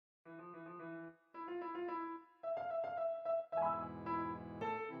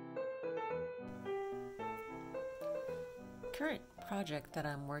current project that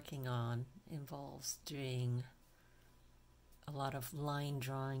I'm working on involves doing a lot of line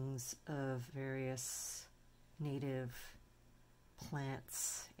drawings of various native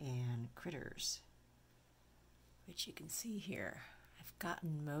plants and critters, which you can see here. I've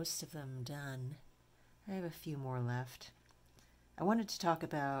gotten most of them done. I have a few more left. I wanted to talk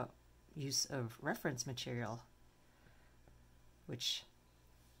about use of reference material, which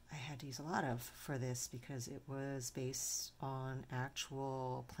I had to use a lot of for this because it was based on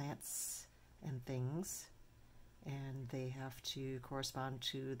actual plants and things, and they have to correspond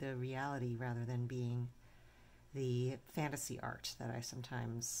to the reality rather than being the fantasy art that I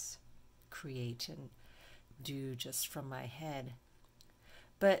sometimes create and do just from my head.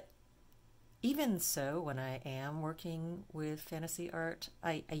 But even so, when I am working with fantasy art,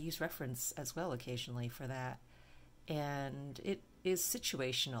 I use reference as well occasionally for that. And it is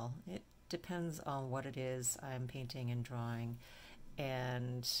situational. It depends on what it is I'm painting and drawing.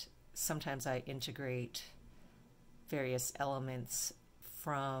 And sometimes I integrate various elements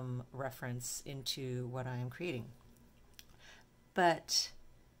from reference into what I am creating. But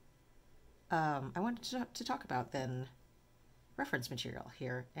I wanted to talk about then reference material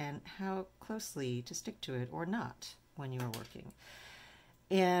here and how closely to stick to it or not when you are working.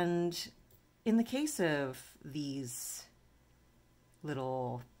 And in the case of these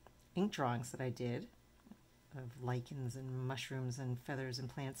little ink drawings that I did of lichens and mushrooms and feathers and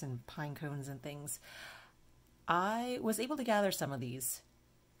plants and pine cones and things, I was able to gather some of these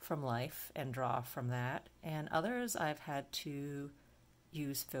from life and draw from that, and others I've had to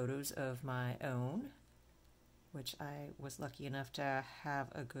use photos of my own, which I was lucky enough to have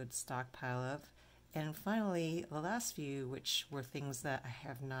a good stockpile of. And finally, the last few, which were things that I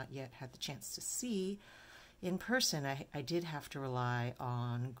have not yet had the chance to see in person, I did have to rely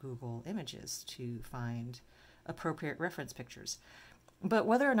on Google Images to find appropriate reference pictures. But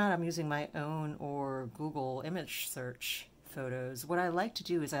whether or not I'm using my own or Google image search photos, what I like to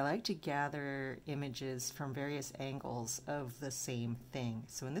do is I like to gather images from various angles of the same thing.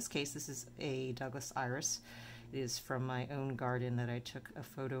 So in this case, this is a Douglas iris. It is from my own garden that I took a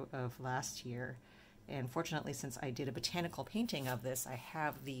photo of last year. And fortunately, since I did a botanical painting of this, I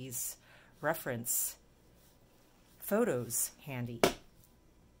have these reference photos handy.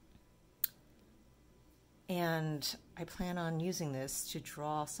 And I plan on using this to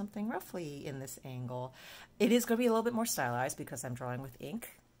draw something roughly in this angle. It is going to be a little bit more stylized because I'm drawing with ink,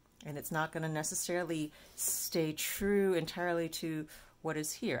 and it's not going to necessarily stay true entirely to what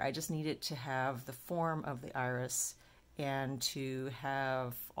is here. I just need it to have the form of the iris and to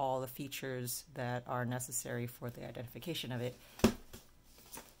have all the features that are necessary for the identification of it.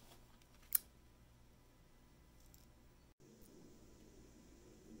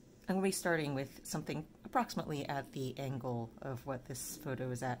 I'm going to be starting with something approximately at the angle of what this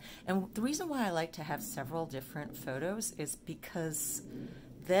photo is at. And the reason why I like to have several different photos is because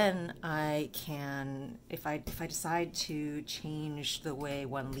then I can, if I decide to change the way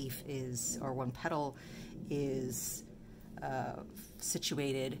one leaf is or one petal is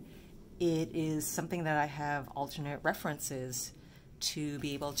situated, it is something that I have alternate references to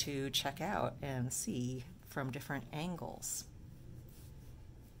be able to check out and see from different angles.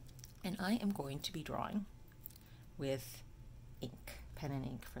 And I am going to be drawing with ink, pen and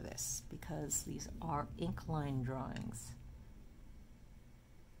ink for this, because these are ink line drawings.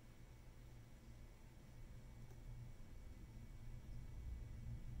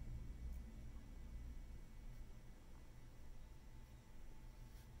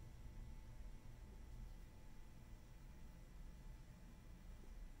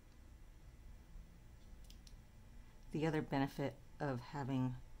 The other benefit of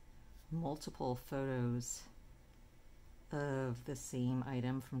having multiple photos of the same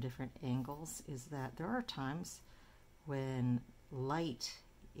item from different angles is that there are times when light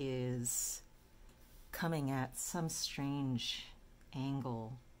is coming at some strange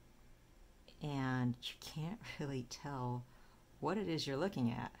angle and you can't really tell what it is you're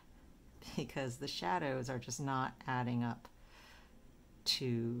looking at because the shadows are just not adding up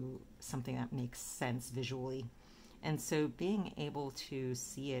to something that makes sense visually. And so being able to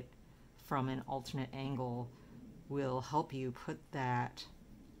see it from an alternate angle will help you put that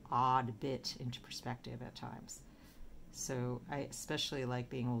odd bit into perspective at times. So I especially like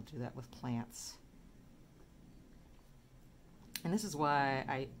being able to do that with plants. And this is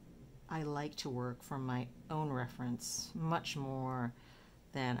why I like to work from my own reference much more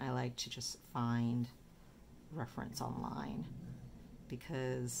than I like to just find reference online,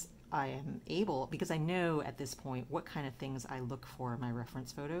 because I am able, because I know at this point what kind of things I look for in my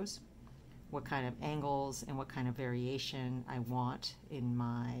reference photos. what kind of angles and what kind of variation I want in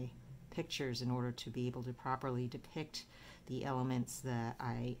my pictures in order to be able to properly depict the elements that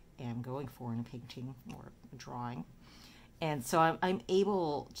I am going for in a painting or a drawing. And so I'm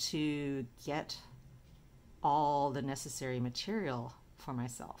able to get all the necessary material for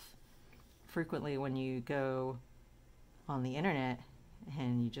myself. Frequently when you go on the internet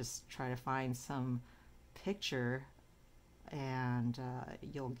and you just try to find some picture, and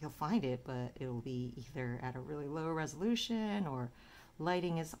you'll find it, but it'll be either at a really low resolution, or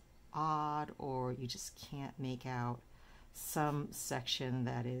lighting is odd, or you just can't make out some section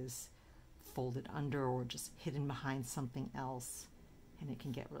that is folded under or just hidden behind something else, and it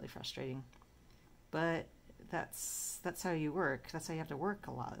can get really frustrating. But that's how you work. That's how you have to work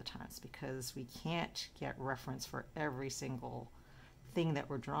a lot of the times, because we can't get reference for every single thing that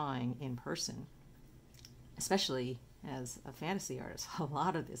we're drawing in person, especially as a fantasy artist. A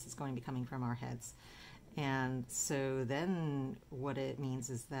lot of this is going to be coming from our heads. And so then what it means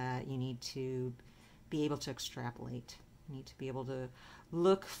is that you need to be able to extrapolate. You need to be able to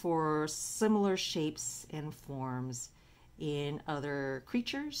look for similar shapes and forms in other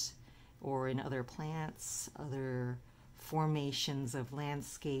creatures or in other plants, other formations of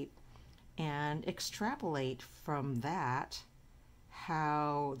landscape, and extrapolate from that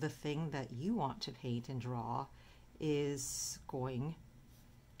how the thing that you want to paint and draw is going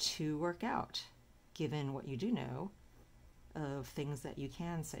to work out, given what you do know of things that you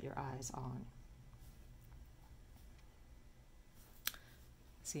can set your eyes on.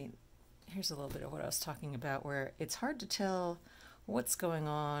 See, here's a little bit of what I was talking about, where it's hard to tell what's going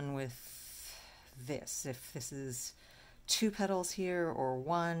on with this, if this is 2 petals here or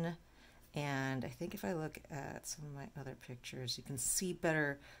 1. And I think if I look at some of my other pictures, you can see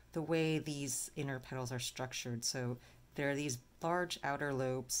better the way these inner petals are structured. So there are these large outer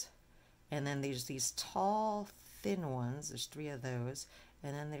lobes, and then there's these tall, thin ones. There's 3 of those.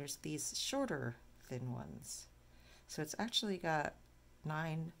 And then there's these shorter, thin ones. So it's actually got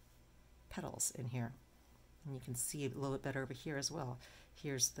 9 petals in here. And you can see it a little bit better over here as well.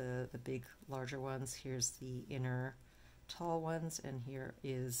 Here's the big, larger ones. Here's the inner tall ones. And here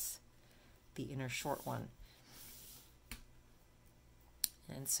is the inner short one.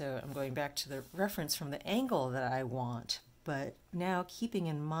 And so I'm going back to the reference from the angle that I want, but now keeping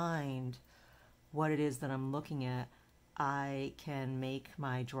in mind what it is that I'm looking at, I can make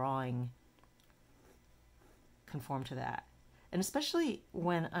my drawing conform to that. And especially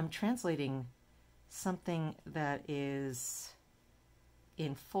when I'm translating something that is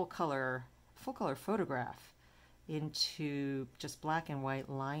in full color photograph into just black and white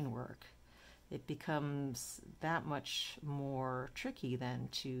line work, it becomes that much more tricky then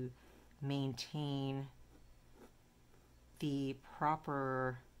to maintain the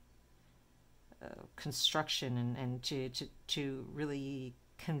proper construction and to really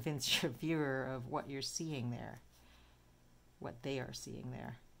convince your viewer of what you're seeing there, what they are seeing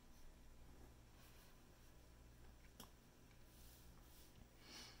there.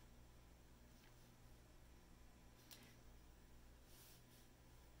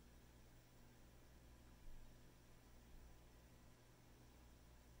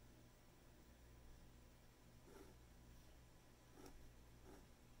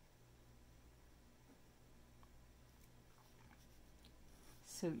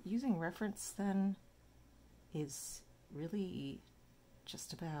 So using reference then is really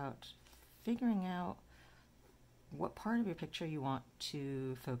just about figuring out what part of your picture you want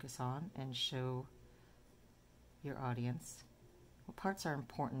to focus on and show your audience, what parts are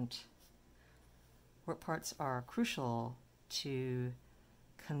important, what parts are crucial to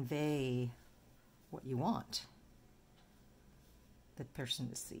convey what you want the person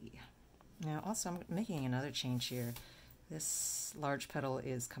to see. Now also I'm making another change here. This large petal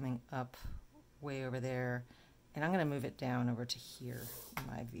is coming up way over there, and I'm going to move it down over to here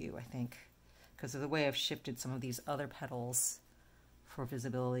in my view, I think, because of the way I've shifted some of these other petals for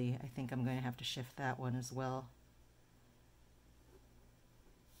visibility. I think I'm going to have to shift that one as well.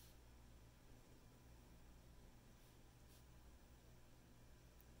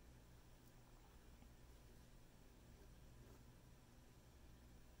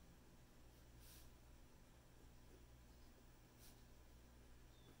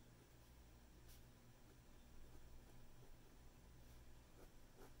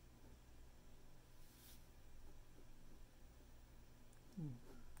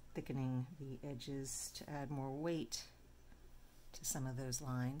 Thickening the edges to add more weight to some of those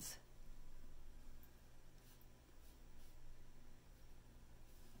lines.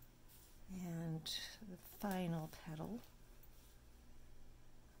 And the final petal.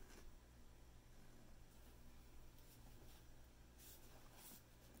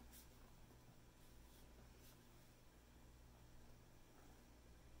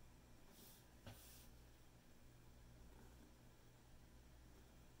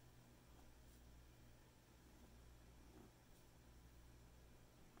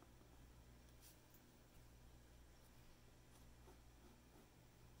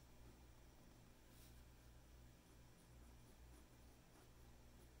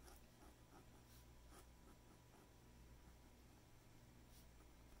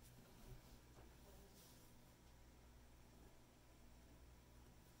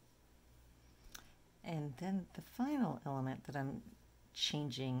 And then the final element that I'm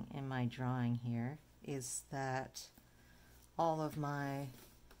changing in my drawing here is that all of my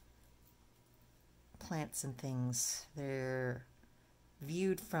plants and things, they're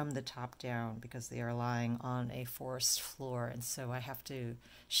viewed from the top down because they are lying on a forest floor, and so I have to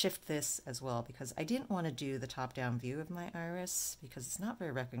shift this as well because I didn't want to do the top-down view of my iris because it's not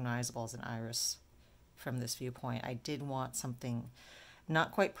very recognizable as an iris from this viewpoint. I did want something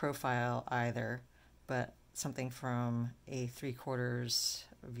not quite profile either, but something from a 3/4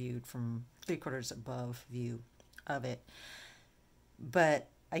 viewed from 3/4 above view of it. But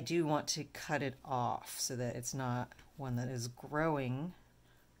I do want to cut it off so that it's not one that is growing,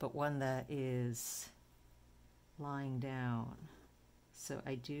 but one that is lying down. So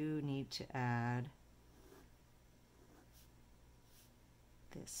I do need to add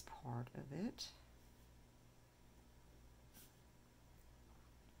this part of it.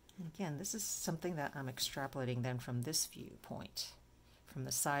 And again, this is something that I'm extrapolating then from this viewpoint, from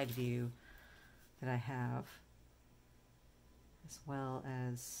the side view that I have, as well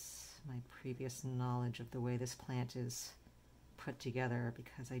as my previous knowledge of the way this plant is put together,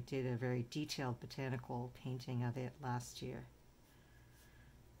 because I did a very detailed botanical painting of it last year.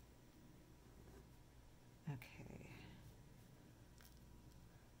 Okay.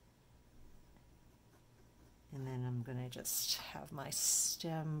 And then I'm going to just have my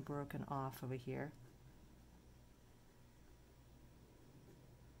stem broken off over here.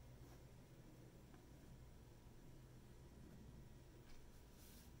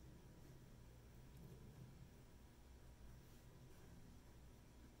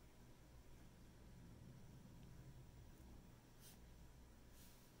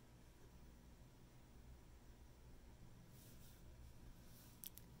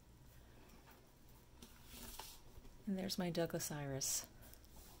 And there's my Douglas iris.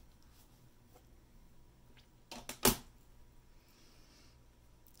 I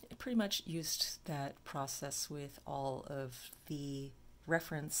pretty much used that process with all of the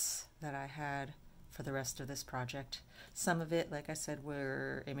reference that I had for the rest of this project. Some of it, like I said,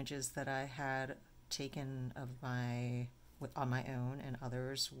 were images that I had taken of on my own, and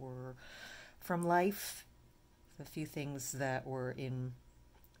others were from life. The few things that were in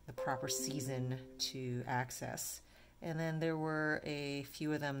the proper season to access. And then there were a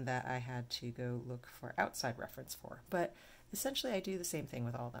few of them that I had to go look for outside reference for. But essentially I do the same thing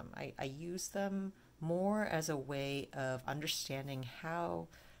with all of them. I use them more as a way of understanding how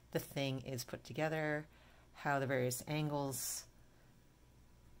the thing is put together, how the various angles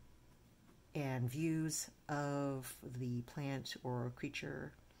and views of the plant or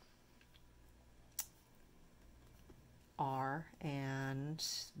creature are, and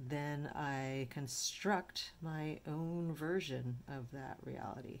then I construct my own version of that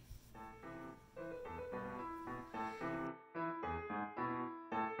reality.